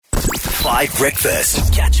5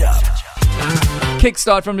 Breakfast. Catch up.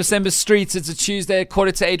 Kickstart from December streets. It's a Tuesday at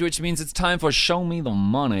 7:45, which means it's time for Show Me the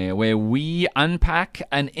Money, where we unpack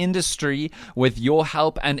an industry with your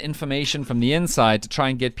help and information from the inside to try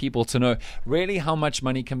and get people to know really how much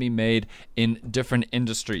money can be made in different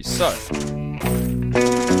industries. So,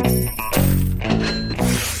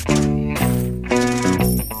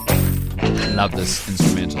 love this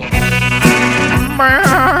instrumental.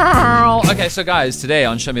 Okay, so guys, today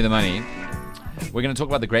on Show Me the Money, we're going to talk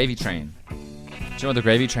about the gravy train. Do you know what the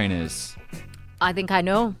gravy train is? I think I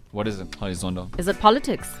know. What is it, Holly Zondo? Is it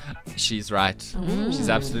politics? She's right. She's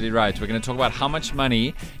absolutely right. We're going to talk about how much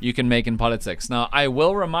money you can make in politics. Now, I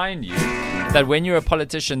will remind you that when you're a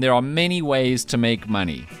politician, there are many ways to make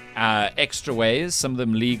money. Extra ways, some of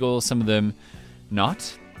them legal, some of them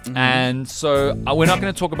not. And so we're not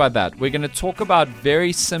going to talk about that. We're going to talk about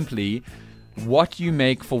very simply what you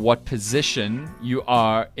make for what position you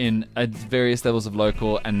are in at various levels of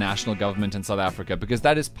local and national government in South Africa, because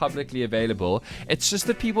that is publicly available. It's just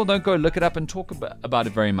that people don't go look it up and talk about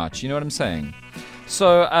it very much. You know what I'm saying?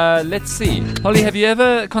 So let's see. Holly, have you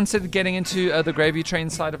ever considered getting into the gravy train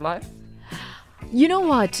side of life? You know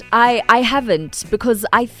what? I haven't, because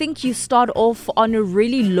I think you start off on a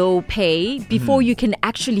really low pay before you can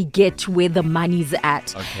actually get to where the money's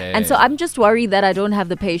at. Okay. And so I'm just worried that I don't have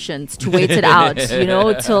the patience to wait it out,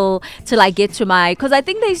 till I get to because I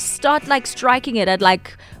think they start like striking it at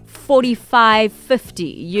like 45,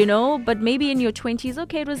 50, but maybe in your 20s,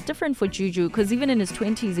 okay, it was different for Juju, because even in his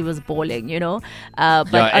 20s, he was balling, but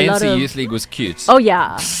ANC Youth League was cute. Oh,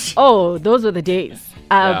 yeah. Oh, those were the days.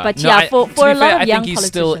 For a lot of young politicians. I think he's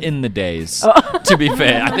still in the days, to be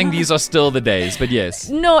fair. I think these are still the days, but yes.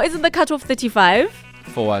 No, isn't the cutoff 35?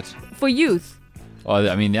 For what? For youth. Oh,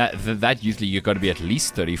 I mean, that usually you've got to be at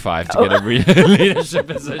least 35 to get a leadership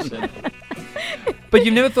position. But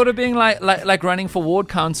you've never thought of being like running for ward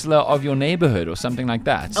councillor of your neighborhood or something like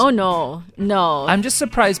that? Oh, no. I'm just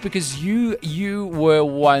surprised because you were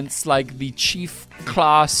once like the chief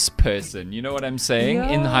class person. You know what I'm saying? Yeah.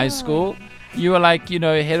 In high school. You were like,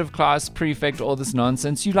 head of class, prefect, all this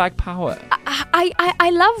nonsense. You like power. I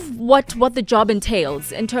love what the job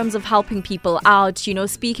entails in terms of helping people out,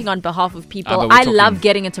 speaking on behalf of people. I love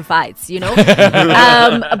getting into fights,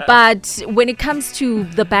 But when it comes to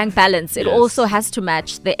the bank balance, it also has to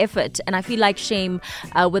match the effort. And I feel like shame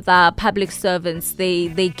with our public servants,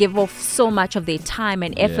 they give off so much of their time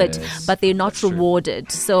and effort, but they're not rewarded.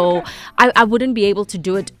 True. So I wouldn't be able to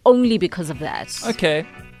do it only because of that. Okay.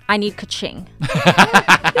 I need ka-ching.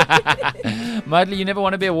 Madly, you never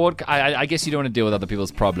want to be a ward. I guess you don't want to deal with other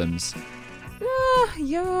people's problems.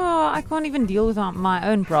 I can't even deal with my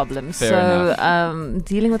own problems. Fair enough.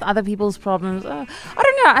 Dealing with other people's problems, I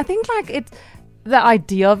don't know. I think the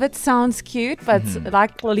idea of it sounds cute, but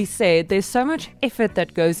like Lily said, there's so much effort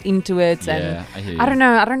that goes into it, and I hear you. I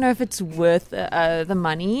don't know if it's worth the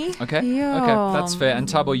money. Okay, that's fair. And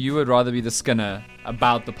Tabo, you would rather be the Skinner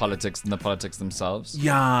about the politics than the politics themselves?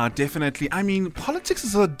 Yeah, definitely. I mean, politics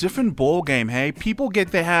is a different ball game, hey? People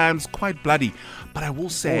get their hands quite bloody. But I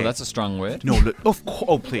will say... Oh, that's a strong word. No, of course.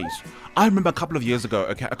 Oh, please. I remember a couple of years ago,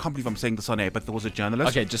 okay, I can't believe I'm saying this on air, but there was a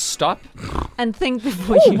journalist. Okay, just stop. And think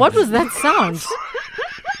before you... What was that sound?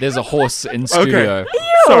 There's a horse in studio. Okay.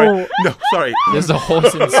 Sorry. No, sorry. There's a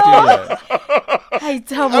horse in studio. Hey,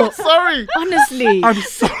 Tabo. I'm sorry. Honestly. I'm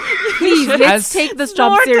sorry. Please, let's take this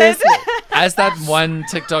job seriously. As that one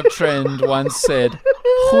TikTok trend once said,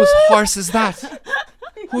 whose horse is that?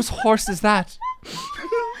 Whose horse is that?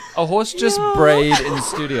 A horse just brayed in the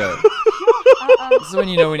studio. This is when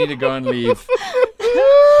you know we need to go and leave.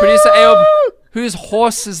 Producer Ayob, whose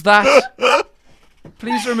horse is that?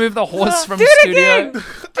 Please remove the horse from the studio. Do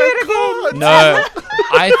it again. No,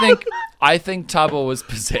 I think Tabo was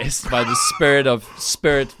possessed by the spirit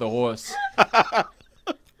the horse.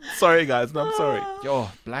 Sorry, guys. No, I'm sorry. Yo,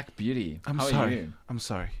 Black Beauty. How sorry. are you? I'm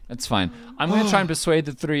sorry. That's fine. I'm going to try and persuade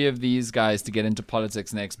the three of these guys to get into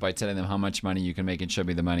politics next by telling them how much money you can make and show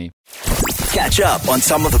me the money. Catch up on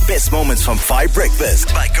some of the best moments from 5 Breakfast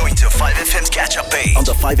by going to 5FM's catch-up page on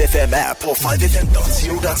the 5FM app or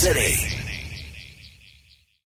 5FM.co.za.